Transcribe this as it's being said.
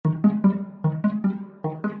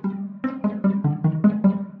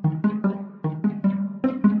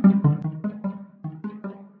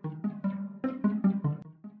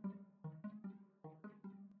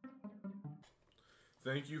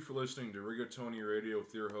for listening to Rigatoni Radio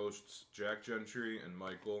with your hosts, Jack Gentry and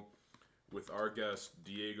Michael, with our guest,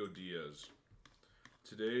 Diego Diaz.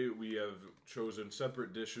 Today we have chosen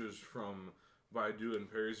separate dishes from Baidu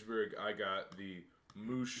and Perrysburg. I got the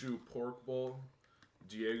Mushu pork bowl.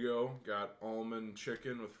 Diego got almond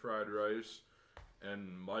chicken with fried rice.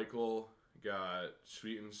 And Michael got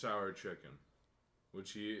sweet and sour chicken,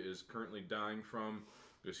 which he is currently dying from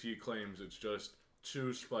because he claims it's just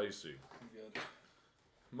too spicy. Good.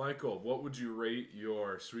 Michael, what would you rate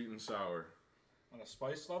your sweet and sour? On a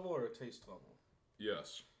spice level or a taste level?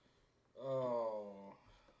 Yes. Oh.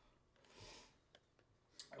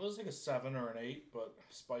 I was like a 7 or an 8, but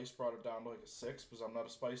spice brought it down to like a 6 because I'm not a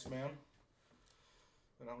spice man.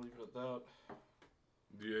 And I'll leave it at that.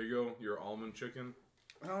 Diego, your almond chicken?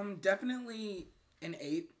 Definitely an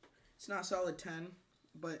 8. It's not solid 10,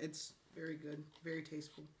 but it's very good, very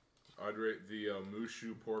tasteful. I'd rate the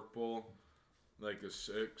Mushu pork bowl like a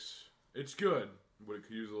 6. It's good, but it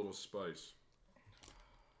could use a little spice.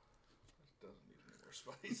 It doesn't need any more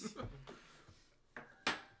spice.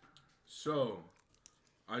 So,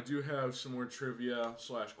 I do have some more trivia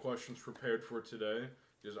 / questions prepared for today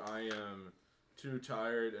because I am too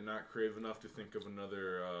tired and not creative enough to think of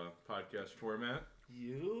another podcast format.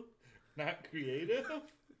 You? Not creative?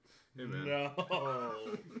 Hey, man. No.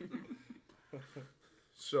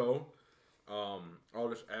 So, I'll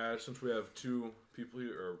just add, since we have 2 people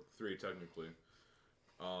here, or 3 technically,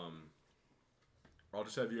 I'll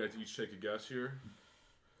just have you guys each take a guess here.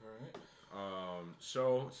 Alright.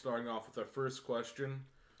 So, starting off with our first question,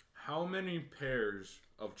 how many pairs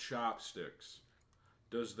of chopsticks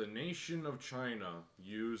does the nation of China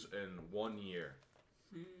use in 1 year?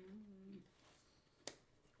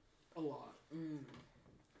 A lot.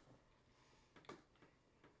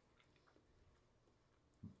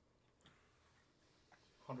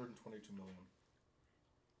 122 million.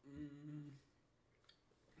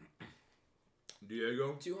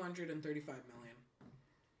 Diego? 235 million.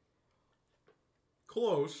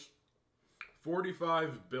 Close.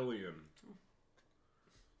 45 billion.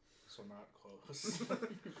 So not close.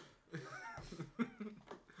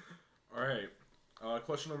 Alright.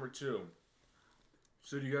 Question number 2.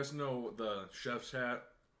 So do you guys know the chef's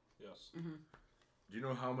hat? Yes. Mm-hmm. Do you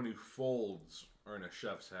know how many folds are in a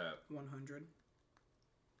chef's hat? 100.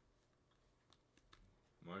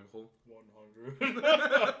 Michael? 100. I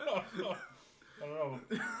don't know.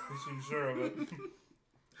 You seem sure of it.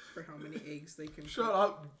 For how many eggs they can Shut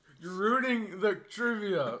up! You're ruining the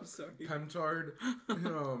trivia. I'm sorry. Pentard.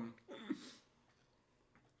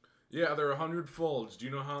 Yeah, there are 100 folds. Do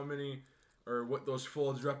you know how many, or what those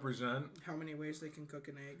folds represent? How many ways they can cook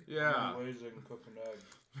an egg? Yeah. How many ways they can cook an egg?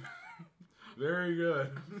 Very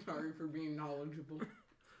good. Sorry for being knowledgeable.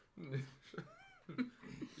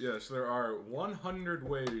 Yes, there are 100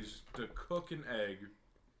 ways to cook an egg.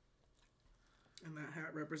 And that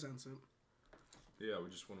hat represents it. Yeah, we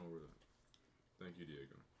just went over that. Thank you,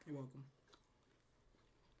 Diego. You're welcome.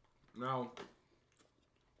 Now,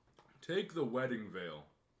 take the wedding veil.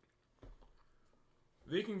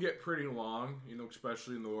 They can get pretty long,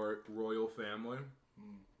 especially in the royal family.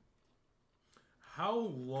 How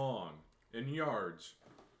long, in yards,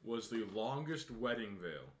 was the longest wedding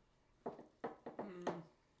veil?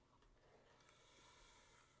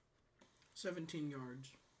 17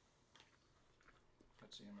 yards.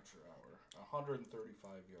 That's the amateur hour.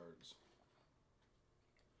 135 yards.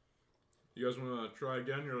 You guys want to try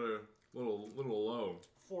again? You're a little low.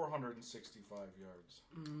 465 yards.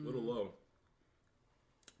 Little low.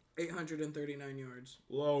 839 yards.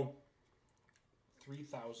 Low.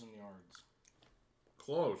 3,000 yards.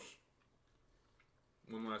 Close.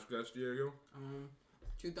 One last guess, Diego?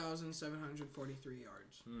 2,743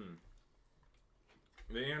 yards.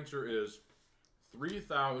 The answer is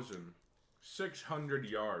 3,600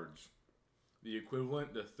 yards. The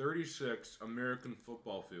equivalent to 36 American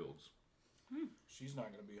football fields. She's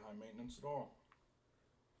not going to be high maintenance at all.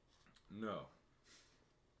 No.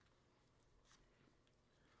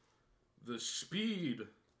 The speed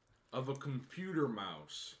of a computer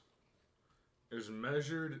mouse is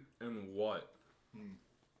measured in what?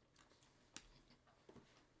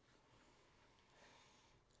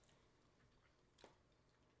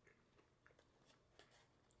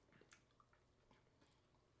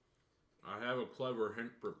 I have a clever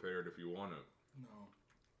hint prepared if you want it. No.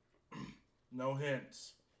 No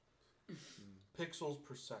hints. Pixels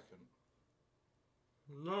per second.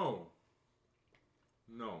 No.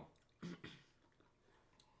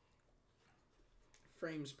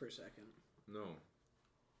 Frames per second. No.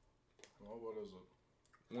 Well, what is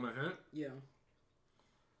it? Want a hint? Yeah.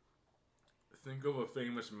 Think of a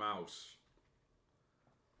famous mouse.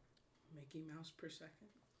 Mickey Mouse per second?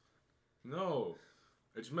 No.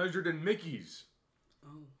 It's measured in Mickeys.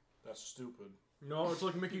 Oh. That's stupid. No, it's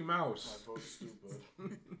like Mickey Mouse. My vote's stupid.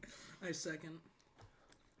 I second.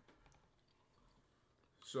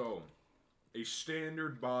 So, a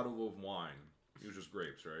standard bottle of wine uses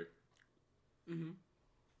grapes, right? Mm-hmm.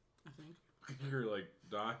 I think. You're like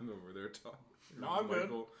dying over there talking. No, I'm good.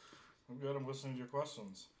 Michael. I'm good. I'm listening to your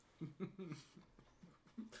questions.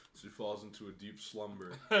 She falls into a deep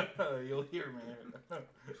slumber. You'll hear me.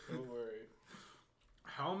 Don't worry.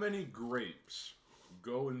 How many grapes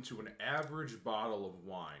go into an average bottle of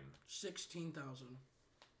wine? 16,000.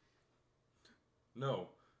 No.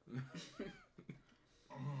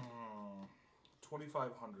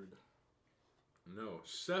 2,500. No.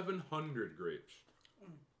 700 grapes.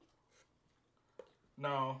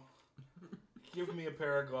 No. Give me a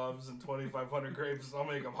pair of gloves and 2,500 grapes and I'll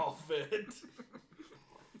make them all fit.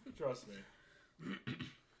 Trust me.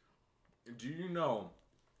 Do you know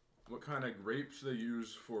what kind of grapes they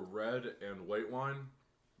use for red and white wine?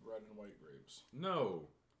 Red and white grapes. No.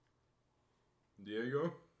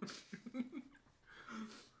 Diego?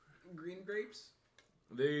 Green grapes?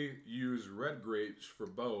 They use red grapes for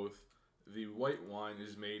both. The white wine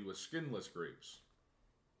is made with skinless grapes.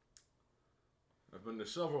 I've been to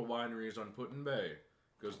several wineries on Put-in Bay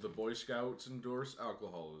because the Boy Scouts endorse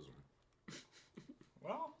alcoholism.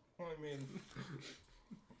 Well, I mean,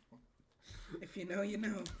 If you know, you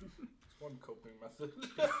know. it's one coping method.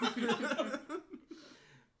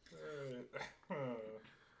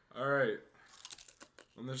 Alright.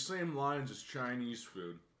 On the same lines as Chinese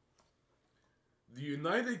food, the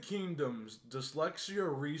United Kingdom's Dyslexia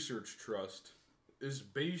Research Trust is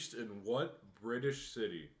based in what British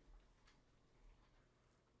city?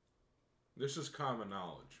 This is common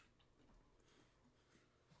knowledge.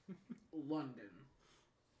 London.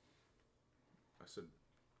 I said,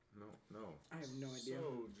 no. I have no idea.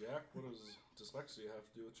 So, Jack, what does dyslexia have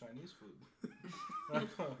to do with Chinese food?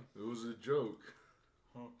 It was a joke.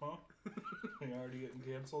 Uh-huh. You're already getting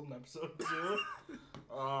canceled in episode 2.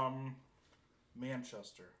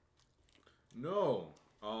 Manchester. No.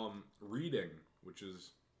 Reading, which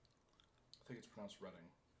is... I think it's pronounced Reading.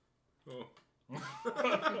 Oh.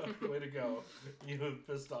 Way to go. You have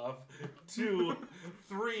pissed off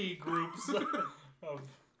 3 groups of...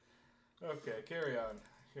 Okay, carry on.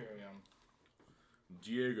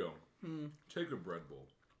 Diego, take a bread bowl.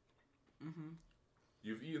 Mm-hmm.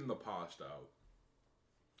 You've eaten the pasta out.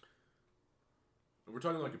 We're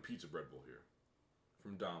talking like a pizza bread bowl here.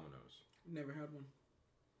 From Domino's. Never had one.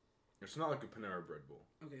 It's not like a Panera bread bowl.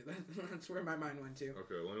 Okay, that's where my mind went to.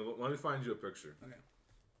 Okay, let me find you a picture. Okay.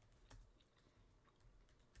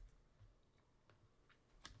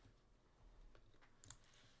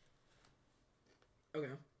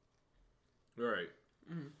 Okay. Alright.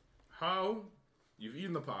 Mm-hmm. How... You've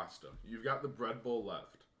eaten the pasta. You've got the bread bowl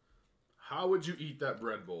left. How would you eat that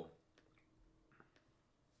bread bowl?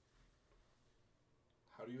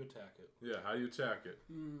 How do you attack it? Yeah, how do you attack it?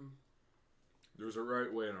 There's a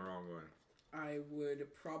right way and a wrong way. I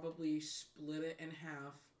would probably split it in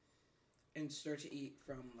half and start to eat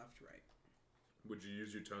from left to right. Would you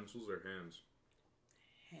use utensils or hands?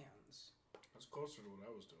 Hands. That's closer to what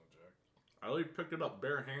I was doing, Jack. I only picked it up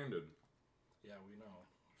barehanded. Yeah, we know.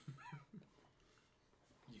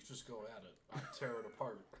 You just go at it. I tear it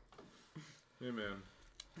apart. Hey, man.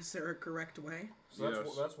 Is there a correct way? So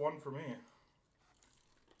Yes. that's one for me.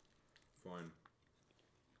 Fine.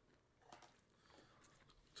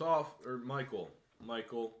 Michael.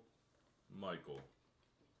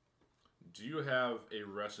 Do you have a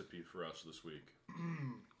recipe for us this week?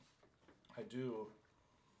 I do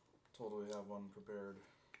totally have one prepared.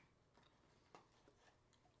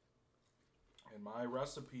 And my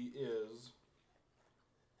recipe is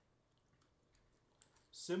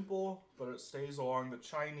simple, but it stays along the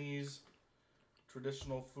Chinese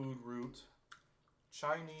traditional food route.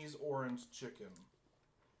 Chinese orange chicken.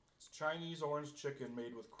 It's Chinese orange chicken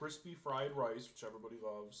made with crispy fried rice, which everybody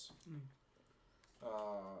loves.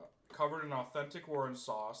 Covered in authentic orange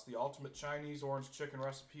sauce. The ultimate Chinese orange chicken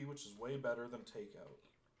recipe, which is way better than takeout.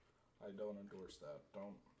 I don't endorse that.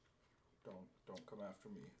 Don't come after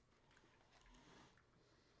me.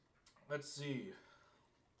 Let's see.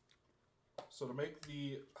 So to make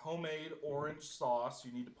the homemade orange sauce,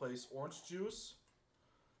 you need to place orange juice,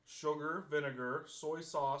 sugar, vinegar, soy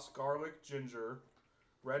sauce, garlic, ginger,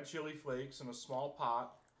 red chili flakes in a small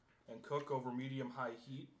pot and cook over medium-high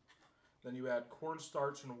heat. Then you add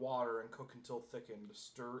cornstarch and water and cook until thickened.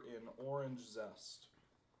 Stir in orange zest.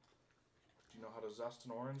 Do you know how to zest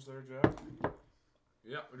an orange there, Jack?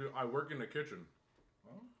 Yeah, I work in the kitchen.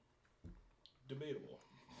 Well, debatable.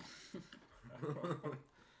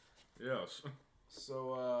 Yes.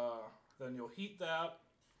 So then you'll heat that.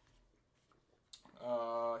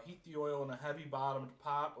 Heat the oil in a heavy bottomed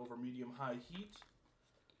pot over medium-high heat.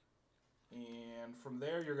 And from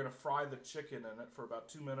there, you're going to fry the chicken in it for about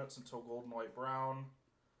 2 minutes until golden white brown.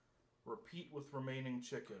 Repeat with remaining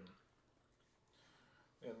chicken.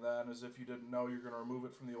 And then, as if you didn't know, you're going to remove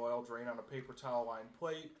it from the oil, drain on a paper towel lined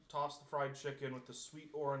plate, toss the fried chicken with the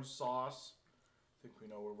sweet orange sauce. I think we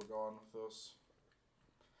know where we're going with this.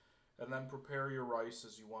 And then prepare your rice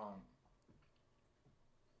as you want.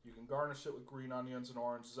 You can garnish it with green onions and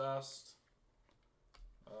orange zest.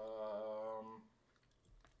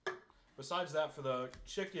 Besides that, for the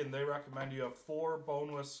chicken, they recommend you have 4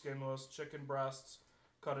 boneless, skinless chicken breasts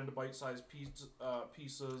cut into bite-sized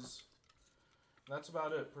pieces. And that's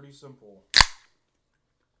about it. Pretty simple.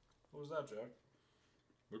 What was that, Jack?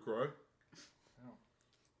 LaCroix? Yeah.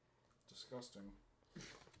 Disgusting.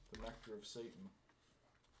 The nectar of Satan.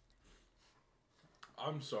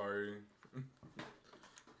 I'm sorry.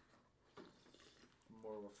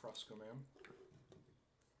 More of a Fresca man.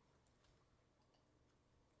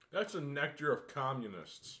 That's a nectar of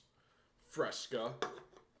communists. Fresca.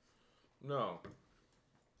 No.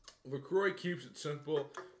 LaCroix keeps it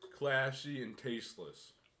simple, classy, and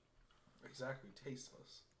tasteless. Exactly,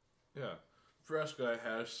 tasteless. Yeah. Fresca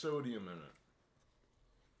has sodium in it.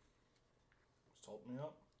 Salt me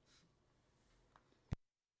up.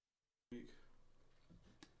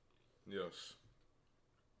 Yes.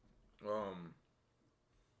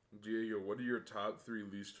 Diego, what are your top 3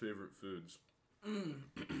 least favorite foods?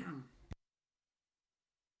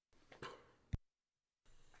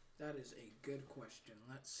 That is a good question.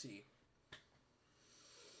 Let's see.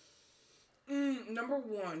 Number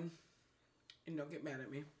 1, and don't get mad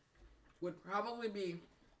at me, would probably be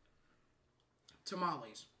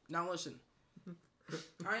tamales. Now listen,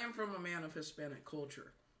 I am from a man of Hispanic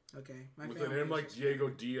culture. Okay, my With a family name is like Hispanic. Diego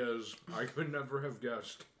Diaz, I could never have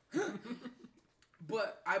guessed.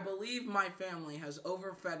 But I believe my family has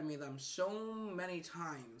overfed me them so many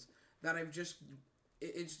times that I've just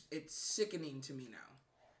it's sickening to me now.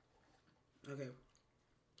 Okay.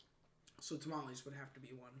 So tamales would have to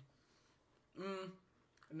be one.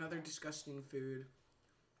 Another disgusting food.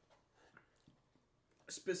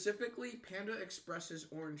 Specifically, Panda Express's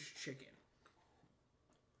orange chicken.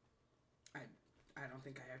 I don't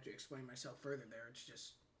think I have to explain myself further there. It's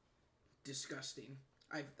just disgusting.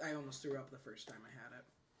 I almost threw up the first time I had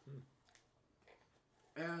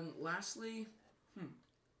it. And lastly,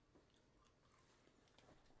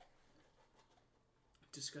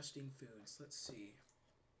 disgusting foods. Let's see.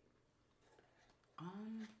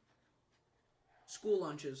 School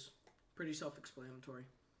lunches. Pretty self-explanatory.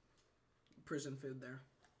 Prison food there.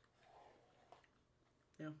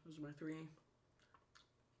 Yeah, those are my 3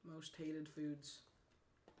 most hated foods.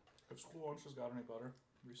 Have school lunches got any better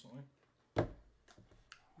recently?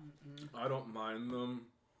 I don't mind them,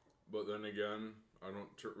 but then again, I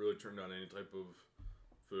don't really turn down any type of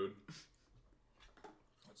food.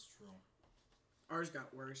 That's true. Ours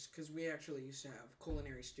got worse because we actually used to have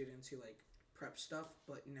culinary students who prep stuff,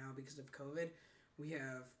 but now because of COVID, we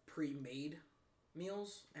have pre-made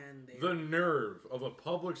meals and The nerve of a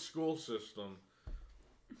public school system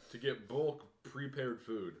to get bulk prepared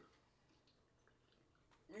food.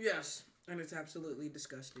 Yes, and it's absolutely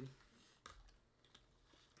disgusting.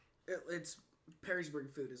 It's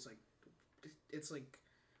Perrysburg food is it's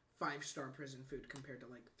 5-star prison food compared to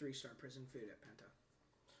 3-star prison food at Penta.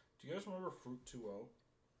 Do you guys remember Fruit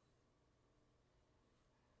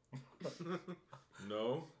 2.0?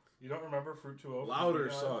 No? You don't remember Fruit 2.0? Louder,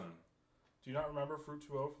 son. Do you not remember Fruit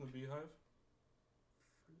 2.0 from the Beehive?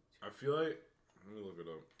 I feel like... Let me look it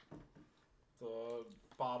up. The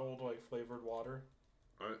bottled, flavored water?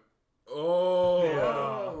 Oh!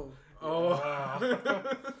 Yeah. Oh!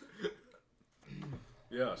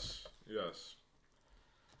 Yes.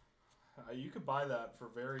 You could buy that for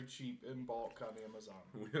very cheap in bulk on Amazon.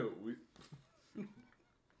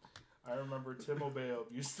 I remember Tim O'Babe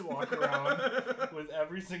used to walk around with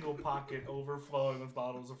every single pocket overflowing with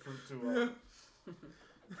bottles of Fruit 2.0.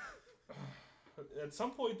 At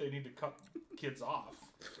some point, they need to cut kids off,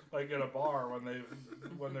 at a bar when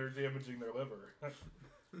they're damaging their liver.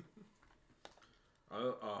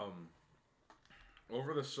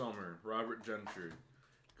 Over the summer, Robert Gentry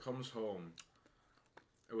comes home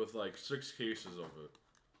with 6 cases of it.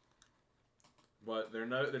 But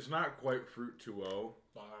it's not quite Fruit 2.0.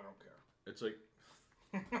 No, I don't care. It's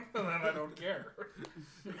Then I don't care.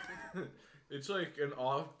 It's an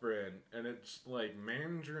off-brand, and it's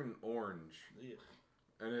mandarin orange. Ugh.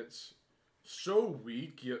 And it's so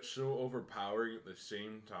weak, yet so overpowering at the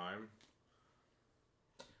same time.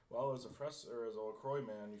 Well, as a LaCroix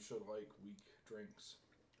man, you should like weak drinks.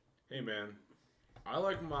 Hey, man. I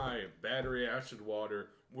like my battery acid water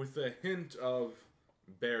with a hint of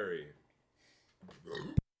berry.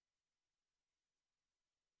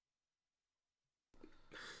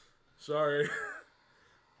 Sorry.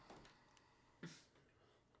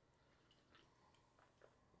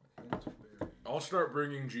 I'll start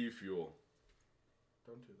bringing G Fuel.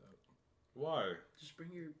 Don't do that. Why? Just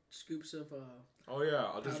bring your scoops of Oh yeah,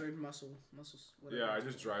 I'll just powdered muscles. Whatever. yeah. I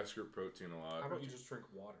just dry scoop protein a lot. How about you just drink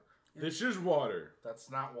water? Yeah. This is water. That's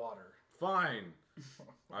not water. Fine.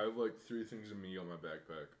 I have like 3 things of me on my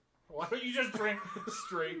backpack. Why don't you just drink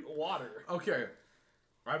straight water? Okay,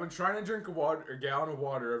 I've been trying to drink a gallon of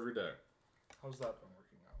water every day. How's that been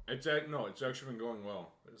working out? It's actually been going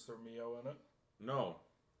well. Is there Mio in it? No,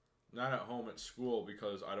 not at home. At school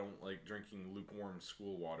because I don't like drinking lukewarm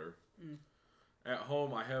school water. Mm. At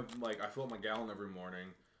home, I fill up my gallon every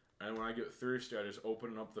morning, and when I get thirsty, I just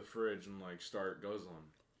open up the fridge and like start guzzling.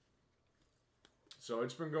 So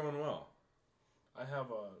it's been going well. I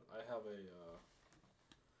have a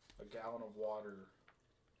gallon of water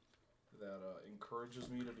that encourages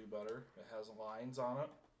me to do better. It has lines on it,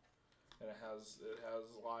 and it has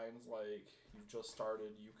lines like you've just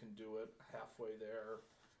started, you can do it, halfway there,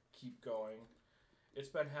 keep going. It's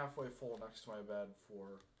been halfway full next to my bed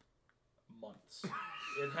for months.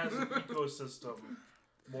 It has an ecosystem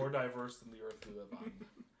more diverse than the earth we live on.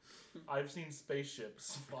 I've seen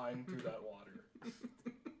spaceships flying through that water.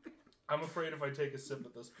 I'm afraid if I take a sip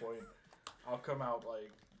at this point, I'll come out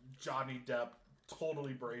like Johnny Depp,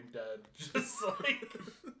 totally brain dead, just like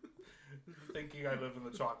thinking I live in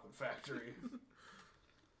the chocolate factory.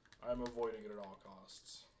 I'm avoiding it at all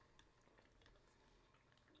costs.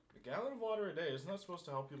 A gallon of water a day, isn't that supposed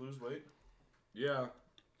to help you lose weight? Yeah,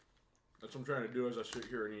 that's what I'm trying to do as I sit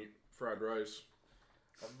here and eat fried rice.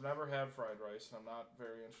 I've never had fried rice, and I'm not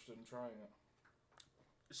very interested in trying it.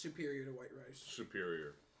 Superior to white rice.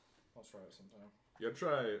 Superior. I'll try it sometime. Yeah,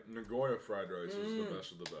 try Nagoya fried rice. It's the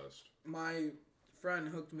best of the best. My friend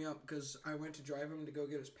hooked me up because I went to drive him to go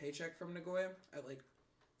get his paycheck from Nagoya at like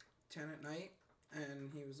 10 at night,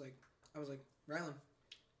 and I was like, Rylan,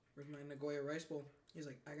 where's my Nagoya rice bowl? He's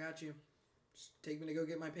like, I got you. Just take me to go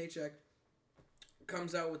get my paycheck.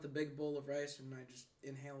 Comes out with a big bowl of rice, and I just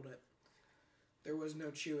inhaled it. There was no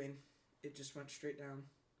chewing. It just went straight down.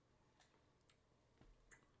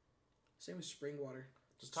 Same as spring water.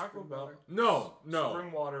 Just Taco Bell. No.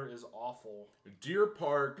 Spring water is awful. Deer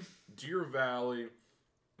Park, Deer Valley,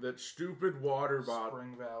 that stupid water bottle.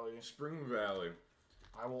 Spring Valley.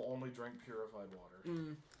 I will only drink purified water.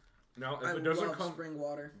 Mm. Now, if I it doesn't love come spring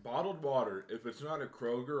water. bottled water, if it's not a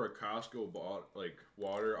Kroger or Costco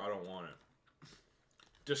water, I don't want it.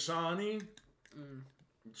 Dasani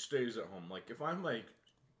stays at home. Like if I'm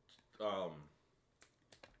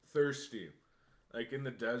thirsty, like in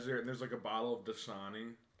the desert, and there's like a bottle of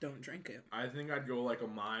Dasani, Don't drink it. I think I'd go like a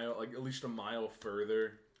mile, like at least a mile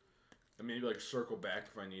further, and maybe like circle back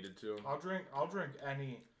if I needed to. I'll drink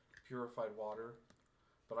any purified water,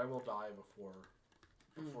 but I will die before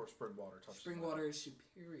spring water touches. Spring water is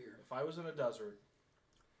superior. If I was in a desert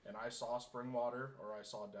and I saw spring water or I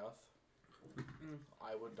saw death,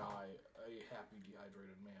 I would die a happy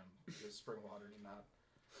dehydrated man because spring water did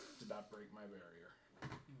not break my barrier.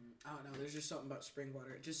 I don't know. There's just something about spring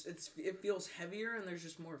water. It feels heavier and there's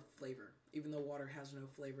just more flavor. Even though water has no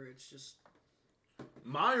flavor, it's just.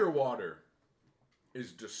 Meyer water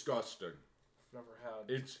is disgusting. Never had.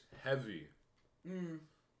 It's heavy.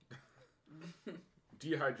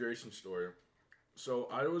 Dehydration story. So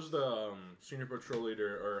I was the senior patrol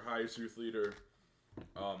leader or highest youth leader.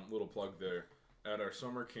 Little plug there at our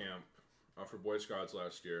summer camp for Boy Scouts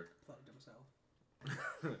last year. Plugged himself.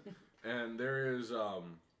 And there is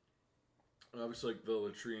obviously like the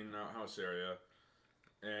latrine outhouse area,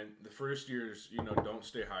 and the first years don't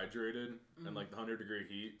stay hydrated and like the 100-degree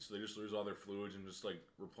heat, so they just lose all their fluids and just like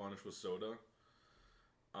replenish with soda.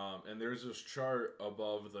 And there's this chart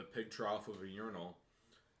above the pig trough of a urinal,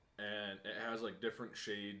 and it has like different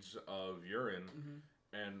shades of urine,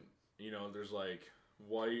 and there's like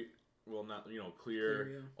white, well not clear,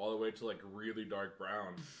 yeah. all the way to like really dark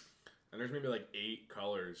brown. And there's maybe like 8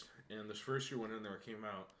 colors. And this first year went in there, came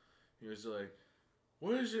out. He was like,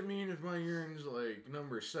 "What does it mean if my urine's like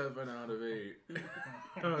number 7 out of 8?"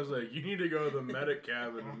 I was like, "You need to go to the medic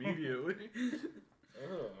cabin immediately."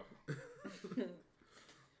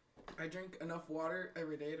 I drink enough water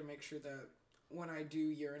every day to make sure that when I do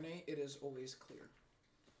urinate, it is always clear.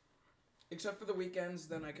 Except for the weekends,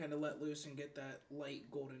 then I kind of let loose and get that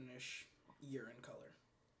light goldenish urine color.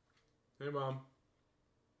 Hey, Mom.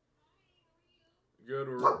 good.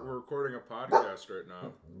 We're recording a podcast right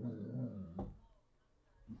now.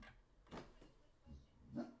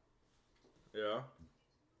 Yeah.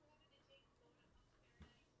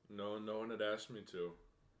 No one had asked me to.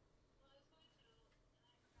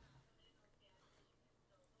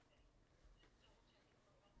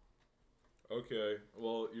 Okay.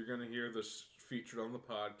 Well, you're gonna hear this featured on the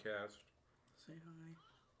podcast. Say hi.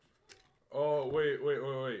 Oh,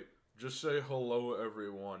 wait. Just say hello,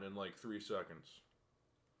 everyone, in like 3 seconds.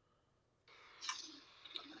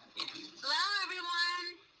 Hello,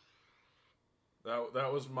 everyone.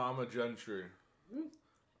 That was Mama Gentry.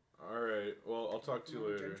 All right. Well, I'll talk to you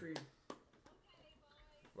Mama later. Gentry.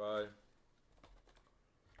 Bye.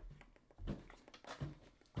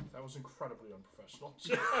 That was incredibly unprofessional.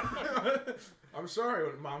 I'm sorry.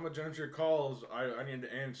 When Mama Gentry calls, I need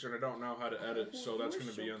to answer, and I don't know how to edit, so that's going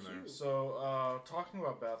to be in there. So, talking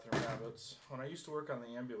about bathroom habits, when I used to work on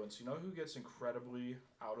the ambulance, you know who gets incredibly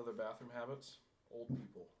out of their bathroom habits? Old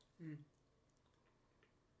people. Mm.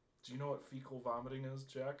 Do you know what fecal vomiting is,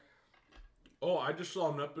 Jack? Oh, I just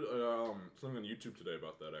saw something on YouTube today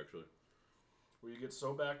about that, actually. Where you get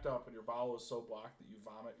so backed up and your bowel is so blocked that you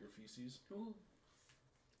vomit your feces. Ooh.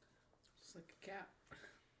 It's like a cat.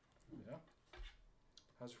 Yeah.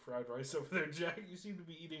 How's your fried rice over there, Jack? You seem to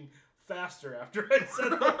be eating faster after I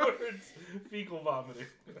said the words fecal vomiting.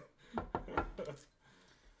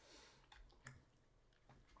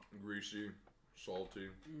 Greasy, salty.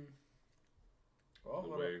 Mm. Well, The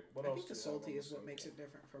what, way- what I else think the do you have on salty the is what stove? makes it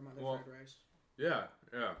different from other Well- fried rice. Yeah,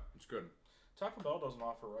 it's good. Taco Bell doesn't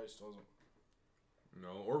offer rice, does it?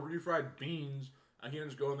 No, or refried beans. I can't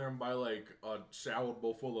just go in there and buy like a salad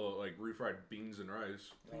bowl full of like refried beans and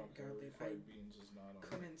rice. I don't Thank care. God they- Fried beans is not on.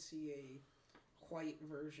 Couldn't see a white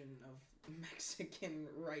version of Mexican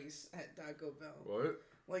rice at Taco Bell. What?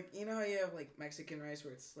 Like, you know how you have like Mexican rice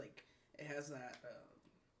where it's like it has that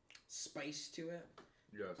spice to it,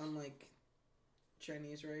 Yes. unlike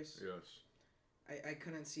Chinese rice. Yes. I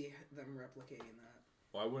couldn't see them replicating that.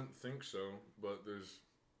 Well, I wouldn't think so, but there's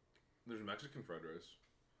Mexican fried rice.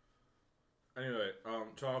 Anyway,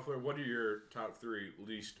 Toffler, what are your top 3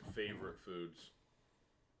 least favorite foods?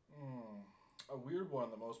 A weird one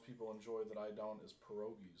that most people enjoy that I don't is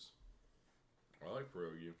pierogies. I like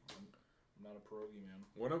pierogi. I'm not a pierogi man.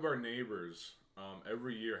 One of our neighbors,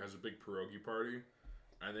 every year has a big pierogi party,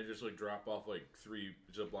 and they just like drop off like 3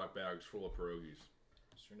 Ziploc bags full of pierogies.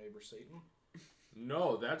 Is your neighbor Satan?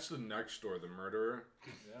 No, that's the next door, the murderer.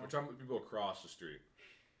 Yeah. We're talking about people across the street.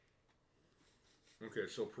 Okay,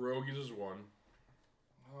 so pierogies is one.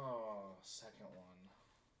 Oh, second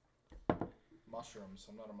one. Mushrooms.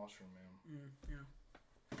 I'm not a mushroom man.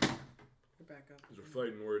 Yeah. Get back up. Those are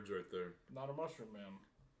fighting words right there. Not a mushroom man.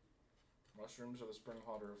 Mushrooms are the spring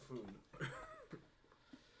water of food.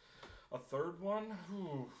 A third one?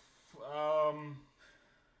 Ooh.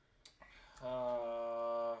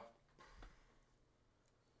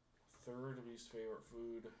 Third least favorite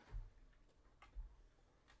food.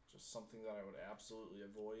 Just something that I would absolutely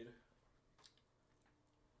avoid.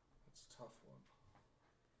 That's a tough one.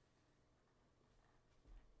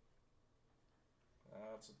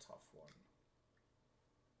 That's a tough one.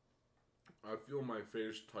 I feel my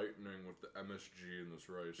face tightening with the MSG in this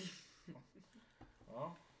rice.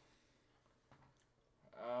 Well,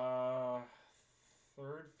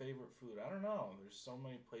 third favorite food. I don't know. There's so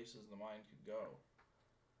many places the mind could go.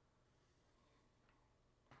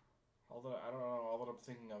 I don't know. All that I'm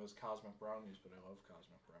thinking of is cosmic brownies, but I love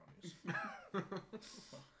cosmic brownies.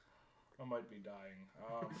 I might be dying.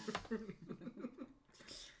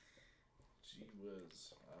 Gee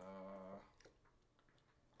whiz.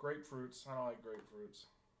 Grapefruits. I don't like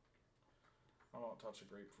grapefruits. I won't touch a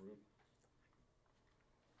grapefruit.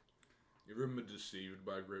 You ever been deceived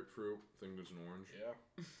by grapefruit? Think it's an orange? Yeah.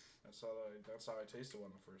 That's how I tasted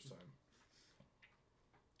one the first time.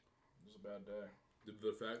 It was a bad day. Did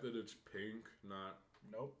the fact that it's pink not...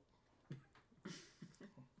 Nope.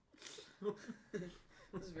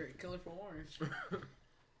 This is very colorful orange.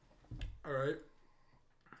 Alright.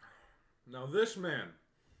 Now this man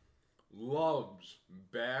loves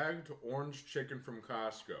bagged orange chicken from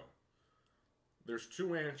Costco. There's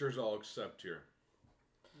 2 answers I'll accept here.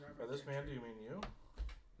 By this man, do you mean you?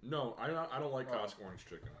 No, I don't like Oh. Costco orange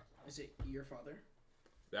chicken. Is it your father?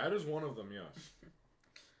 That is one of them, yes.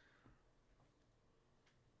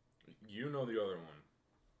 You know the other one.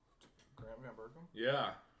 Grant Van Berkham?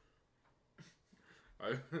 Yeah.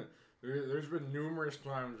 There's been numerous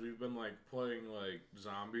times we've been like playing like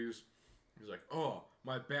zombies. He's like, "Oh,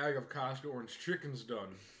 my bag of Costco orange chicken's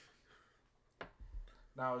done."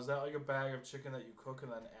 Now, is that like a bag of chicken that you cook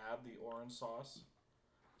and then add the orange sauce?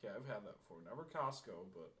 Yeah, I've had that before. Never Costco,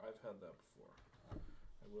 but I've had that before.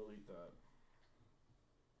 I will eat that.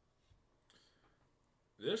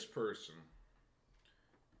 This person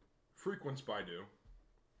frequents Baidu,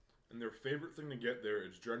 and their favorite thing to get there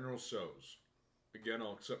is General Tso's. Again,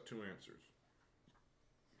 I'll accept 2 answers.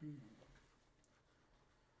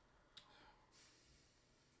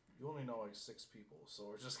 You only know like 6 people, so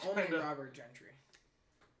we're just Only kind of... Robert Gentry.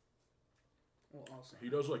 Well, also. He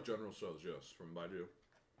does like General Tso's, yes, from Baidu.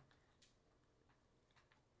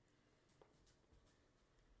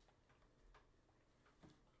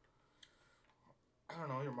 I don't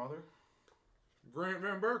know, your mother? Grant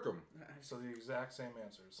Van Berkom. So the exact same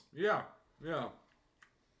answers. Yeah. Does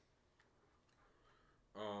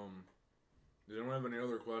anyone have any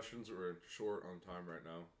other questions? We're short on time right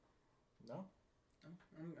now. No? No,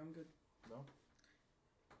 I'm good. No?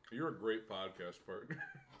 You're a great podcast partner.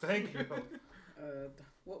 Thank you.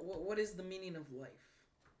 What is the meaning of life,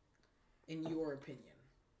 in your opinion?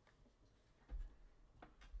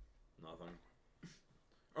 Nothing.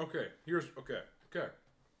 Okay.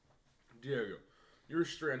 Diego, you're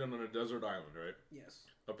stranded on a desert island, right? Yes.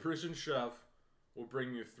 A prison chef will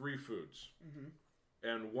bring you 3 foods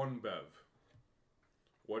and 1 bev.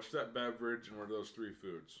 What's that beverage and what are those 3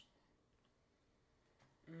 foods?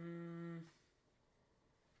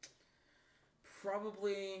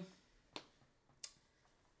 Probably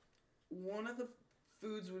one of the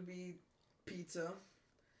foods would be pizza.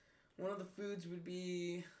 One of the foods would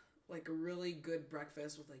be like a really good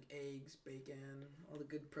breakfast with like eggs, bacon, all the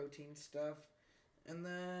good protein stuff. And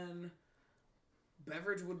then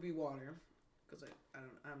beverage would be water, because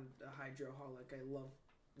I'm a hydroholic. I love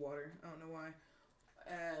water. I don't know why.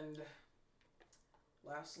 And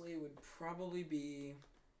lastly would probably be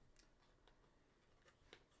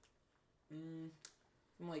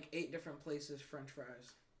from like 8 different places French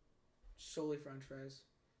fries. Solely French fries.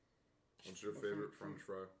 What's your favorite French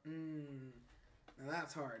fry? Now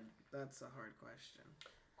that's hard. That's a hard question.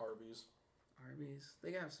 Arby's.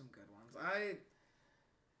 They have some good ones.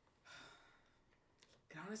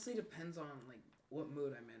 It honestly depends on like what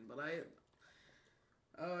mood I'm in, but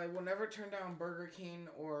I will never turn down Burger King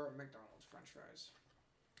or McDonald's French fries.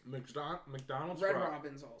 McDonald's Red fries.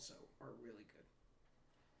 Robins also are really good.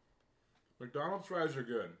 McDonald's fries are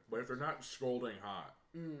good, but if they're not scalding hot,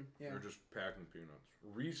 Yeah. they're just packing peanuts.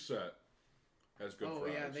 Reset has good fries. Oh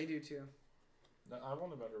yeah, they do too. I've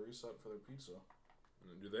only been to Reset for their pizza.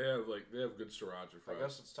 Do they have good sriracha fries? I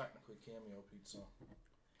guess it's technically Cameo pizza.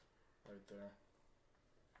 Right there.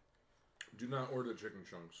 Do not order the chicken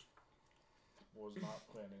chunks. Was not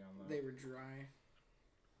planning on that. They were dry.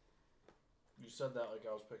 You said that like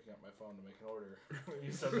I was picking up my phone to make an order.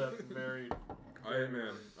 You said that very... I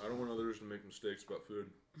don't want others to make mistakes about food.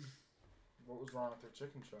 What was wrong with their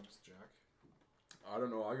chicken chunks, Jack? I don't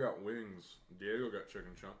know. I got wings. Diego got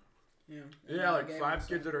chicken chunk. Yeah. Yeah, like 5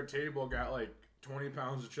 kids at our table got like 20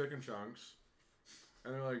 pounds of chicken chunks.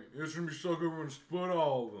 And they're like, it's going to be so good, we're going to split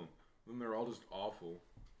all of them. Then they're all just awful.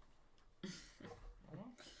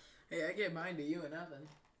 Hey, I gave mine to you and Evan.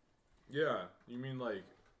 Yeah, you mean like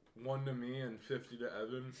 1 to me and 50 to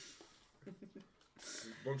Evan?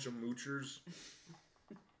 Bunch of moochers.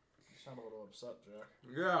 You sound a little upset, Jack.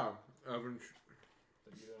 Yeah, Evan.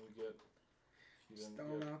 That you didn't get... Just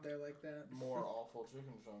throw them out there like that. More awful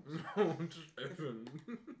chicken chunks. No, just Evan.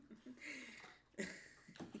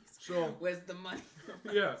 So... Where's the money?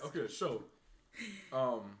 Yeah, okay, so...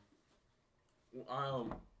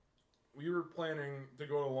 we were planning to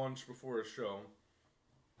go to lunch before a show.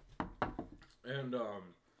 And,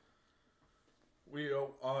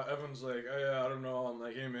 Evan's like, hey, I don't know. I'm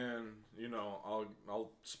like, hey, man, you know,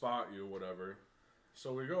 I'll spot you, whatever.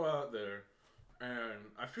 So we go out there,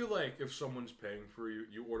 and I feel like if someone's paying for you,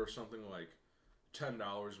 you order something like $10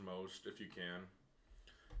 most, if you can.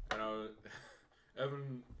 And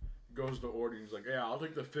Evan goes to order, and he's like, yeah, I'll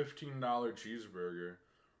take the $15 cheeseburger.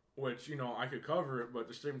 Which, you know, I could cover it, but at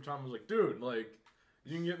the same time, I was like, dude, like,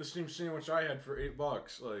 you can get the same sandwich I had for $8.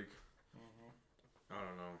 Like, I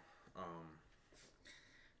don't know.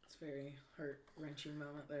 It's a very heart-wrenching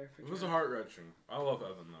moment there. For It was a heart-wrenching. I love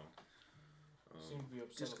Evan, though. Seem to be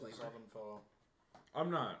upset with this disclaimer. Evan fellow.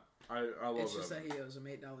 I'm not. I love It's just Evan. that he owes him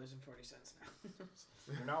 $8.40 now.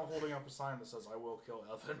 You're now holding up a sign that says, I will kill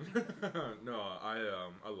Evan. No,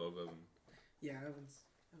 I love Evan. Yeah, Evan's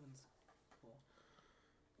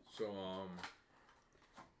cool.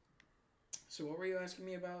 So what were you asking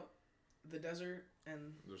me about the desert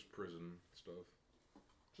and... There's prison stuff.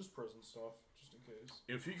 Just prison stuff, just in case.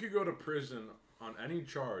 If you could go to prison on any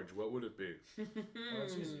charge, what would it be? Oh,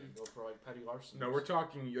 that's easy. Go for, like, petty larceny. No, we're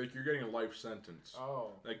talking, like, you're getting a life sentence.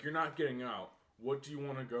 Oh. Like, you're not getting out. what do you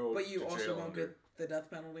want to go But you to also jail don't under? get the death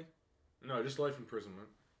penalty? No, just life imprisonment.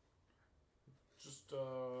 Just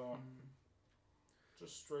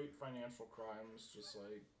straight financial crimes, just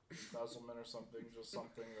like embezzlement or something, just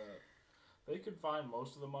something that they could find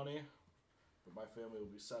most of the money, but my family will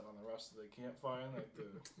be set on the rest that they can't find. Like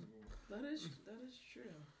That is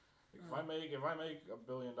true. if I make $1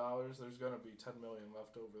 billion, there's gonna be 10 million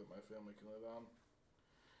left over that my family can live on.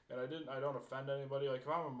 And I don't offend anybody. Like if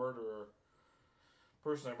I'm a murderer,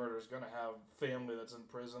 person I murder is gonna have family that's in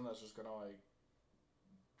prison that's just gonna like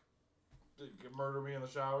murder me in the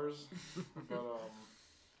showers. But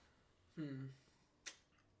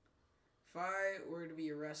If I were to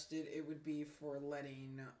be arrested, it would be for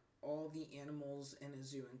letting all the animals in a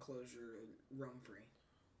zoo enclosure roam free.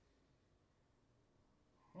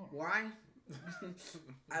 Huh. Why?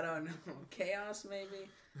 I don't know. Chaos, maybe?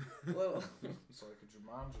 Well, it's like a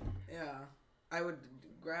Jumanji. yeah. I would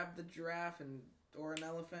grab the giraffe or an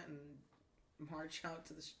elephant and march out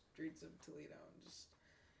to the streets of Toledo and just...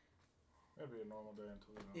 That'd be a normal day in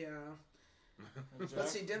Toledo. Yeah. And Jack,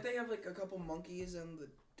 Let's see, didn't they have like a couple monkeys and the...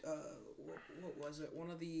 what was it? One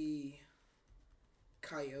of the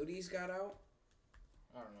coyotes got out?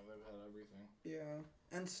 I don't know. They've had everything.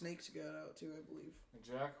 Yeah. And snakes got out too, I believe. And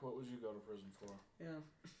Jack, what would you go to prison for? Yeah.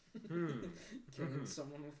 Killing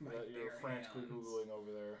someone with my That you're bare frantically hands. googling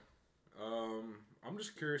over there. I'm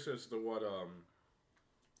just curious as to what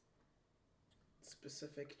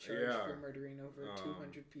Specific charge Yeah. for murdering over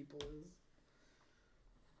 200 people is.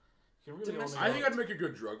 You can really only I think I'd make a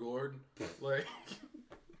good drug lord. Like,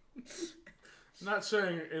 not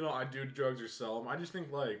saying I do drugs or sell them. I just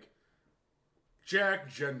think like Jack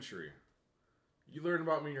Gentry. You learn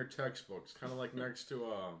about me in your textbooks, kind of like next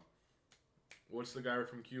to what's the guy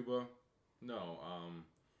from Cuba? No,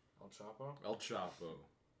 El Chapo. El Chapo.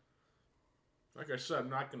 Like I said, I'm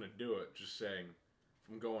not gonna do it. Just saying,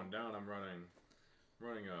 if I'm going down, I'm running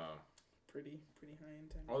Pretty high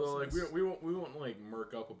intent. Although like we won't like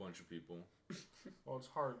murk up a bunch of people. Well, it's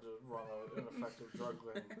hard to run an ineffective drug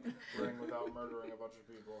ring without murdering a bunch of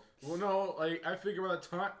people. Well, no, like I figure by the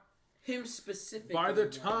time him specifically. by the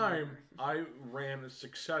time I ran a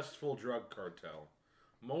successful drug cartel,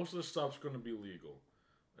 most of the stuff's going to be legal.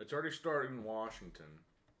 It's already started in Washington.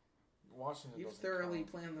 Washington. You've doesn't thoroughly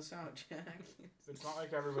count. planned this out, Jack. It's not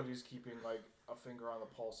like everybody's keeping like a finger on the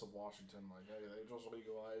pulse of Washington. Like, hey, they just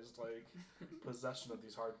legalized like possession of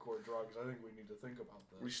these hardcore drugs. I think we need to think about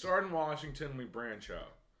this. We start in Washington, we branch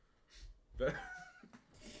out.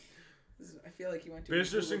 I feel like you went to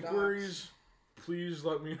Business Google inquiries, please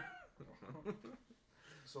let me.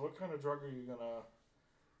 So, what kind of drug are you gonna?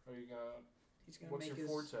 He's gonna What's make your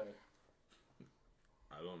his. forte?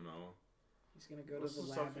 I don't know. He's gonna go What's to the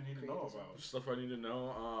the lab stuff you and need to create know his about? own. Stuff I need to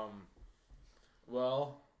know.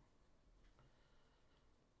 Well,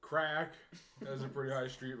 crack has a pretty high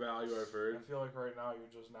street value, I've I heard. feel like right now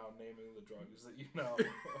you're just now naming the drugs that you know.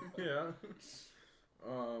 Yeah.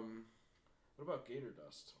 What about gator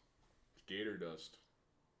dust? Gator dust.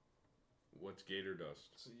 What's gator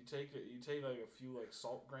dust? So you take like a few like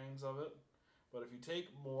salt grains of it, but if you take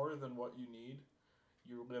more than what you need,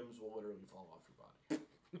 your limbs will literally fall off your body.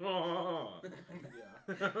 Oh.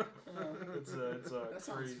 Yeah, it's a That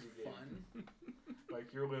sounds crazy game. fun.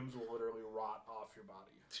 Like your limbs will literally rot off your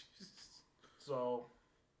body. So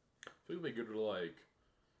I think it'd be good to like,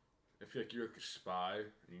 if like you're like a spy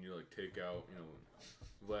and you like take out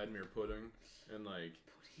Vladimir Pudding and like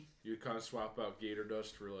you kind of swap out gator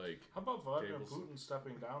dust for like. how about Vladimir Tables. Putin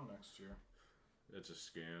stepping down next year? It's a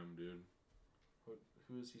scam, dude.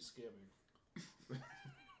 Who is he scamming?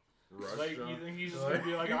 Russia. Like you think he's just gonna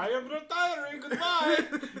be like, I am retiring, goodbye,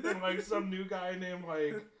 and like some new guy named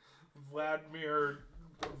like Vladimir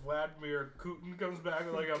Putin comes back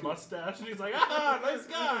with like a mustache and he's like, nice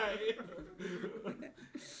guy.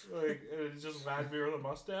 Like and it's just Vladimir with a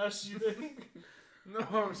mustache. You think? No,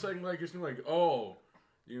 I'm saying like it's like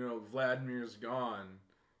Vladimir's gone.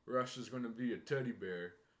 Russia's going to be a teddy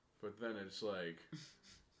bear, but then it's like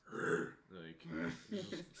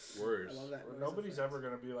it's just worse. I love that. Nobody's ever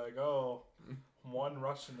gonna be like, oh, one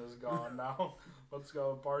Russian is gone now. Let's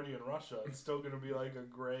go party in Russia. It's still gonna be like a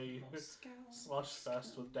gray slush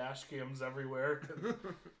fest with dash cams everywhere.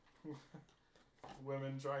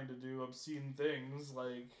 Women trying to do obscene things.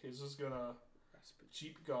 Like it's just gonna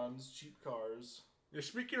cheap guns, cheap cars. Yeah,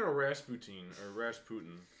 speaking of Rasputin,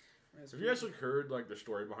 have you guys like heard like the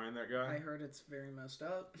story behind that guy? I heard it's very messed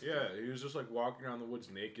up. Yeah, he was just like walking around the woods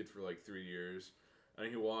naked for like 3 years, and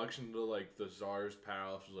he walks into like the Tsar's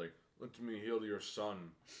palace. Was like, "Let me heal your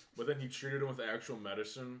son," but then he treated him with actual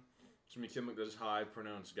medicine, so he became like this high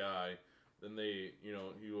pronounced guy. Then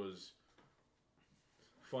he was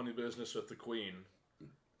funny business with the queen,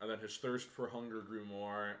 and then his thirst for hunger grew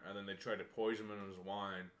more, and then they tried to poison him in his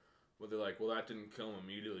wine. But they're like, well, that didn't kill him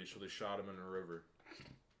immediately, so they shot him in a river.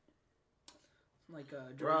 Like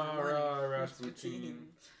George Rah, Clooney. rah, Rasputin.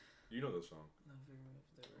 You know the song.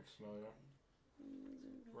 Familiar.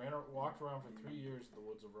 Walked around for 3 years in the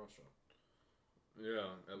woods of Russia.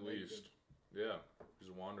 Yeah, at least. Yeah, he's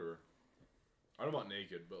a wanderer. I don't know about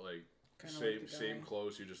naked, but like same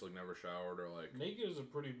clothes. He just like never showered or like. Naked is a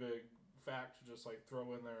pretty big fact to just like throw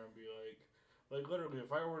in there and be like literally,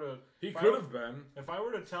 if I were to. He could have been. If I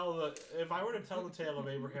were to tell the tale of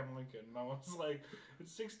Abraham Lincoln, and I was like, at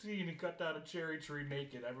 16 he cut down a cherry tree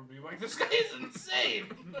naked, everybody would be like, this guy is insane.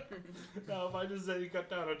 Now if I just said he cut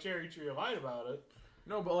down a cherry tree and lied about it.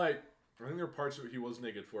 No, but like I think there were parts of it he was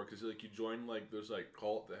naked for because like he joined like this like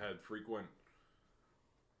cult that had frequent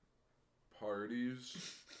parties.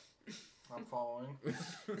 I'm following.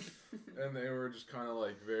 And they were just kind of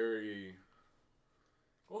like very.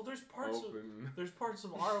 Well, there's parts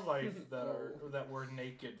of our life that we're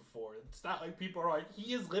naked for. It's not like people are like,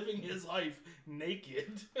 he is living his life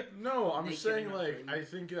naked. No, I'm Naked saying and like afraid. I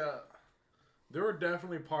think there were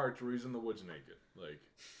definitely parts where he's in the woods naked, like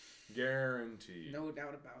guaranteed. No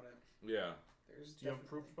doubt about it. Yeah. There's Do you have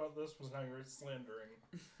proof about this? Because now you're slandering.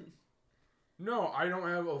 No, I don't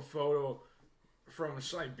have a photo from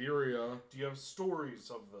Siberia. Do you have stories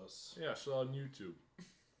of this? Yeah, so on YouTube.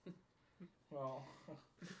 Well,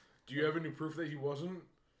 Do you have any proof that he wasn't?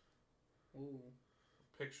 Ooh,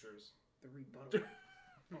 pictures. the rebuttal.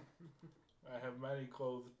 I have many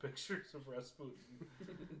clothed pictures of Rasputin.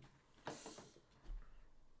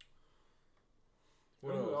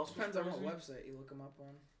 What Who else? else? Depends on what Crazy? website you look them up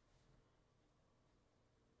on.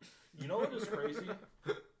 You know what is crazy?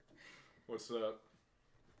 What's that?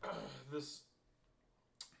 This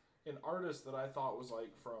an artist that I thought was like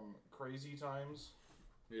from Crazy Times.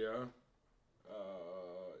 Yeah.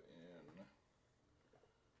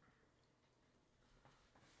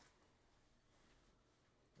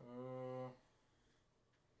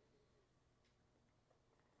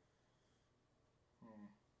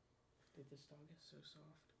 This dog is so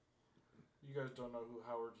soft. You guys don't know who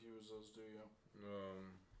Howard Hughes is, do you?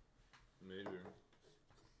 Maybe.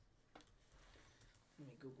 Let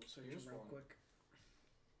me Google search Here's him real one. quick.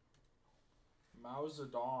 Mao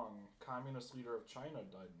Zedong, communist leader of China,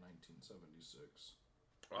 died in 1976.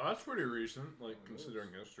 Oh, that's pretty recent, like It considering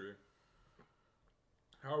is. history.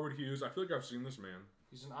 Howard Hughes. I feel like I've seen this man.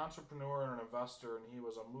 He's an entrepreneur and an investor, and he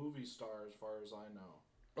was a movie star as far as I know.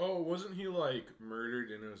 Oh, wasn't he like murdered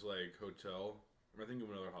in his like hotel? I think of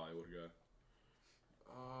another Hollywood guy.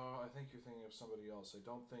 I think you're thinking of somebody else. I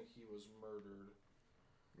don't think he was murdered.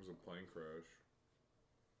 It was a plane crash.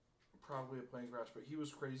 Probably a plane crash, but he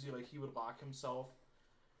was crazy. Like, he would lock himself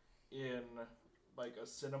in like a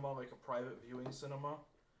cinema, like a private viewing cinema,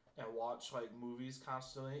 and watch like movies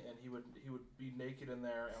constantly. And he would be naked in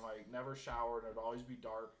there and like never shower, and it'd always be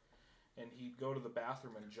dark. And he'd go to the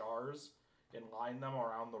bathroom in jars and line them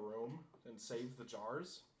around the room and save the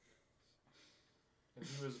jars. And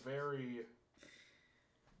he was very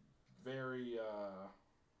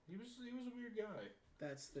he was a weird guy.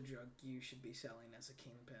 That's the drug you should be selling as a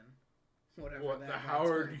kingpin. Whatever What, that the that's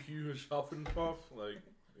Howard like. Hughes Huff and Puff? Like,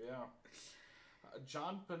 Yeah.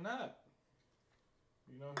 John Panette.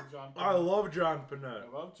 You know who John Panette I love John Panette.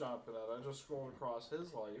 I love John Panette. I just scrolled across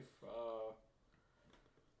his life.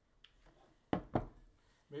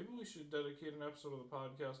 Maybe we should dedicate an episode of the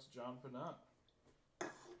podcast to John Panette.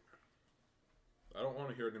 I don't want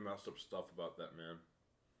to hear any messed up stuff about that man.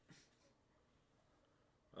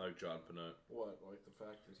 I like John Panette. What, like the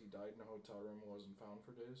fact that he died in a hotel room and wasn't found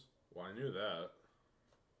for days? Well, I knew that.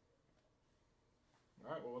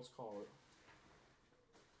 Alright, well, let's call it.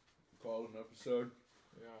 Call it an episode.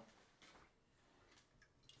 Yeah.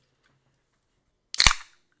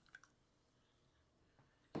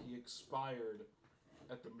 He expired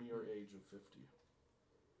at the mere age of 50.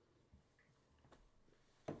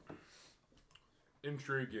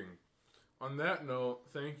 Intriguing. On that note,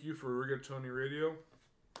 thank you for Rigatoni Radio,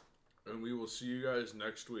 and we will see you guys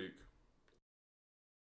next week.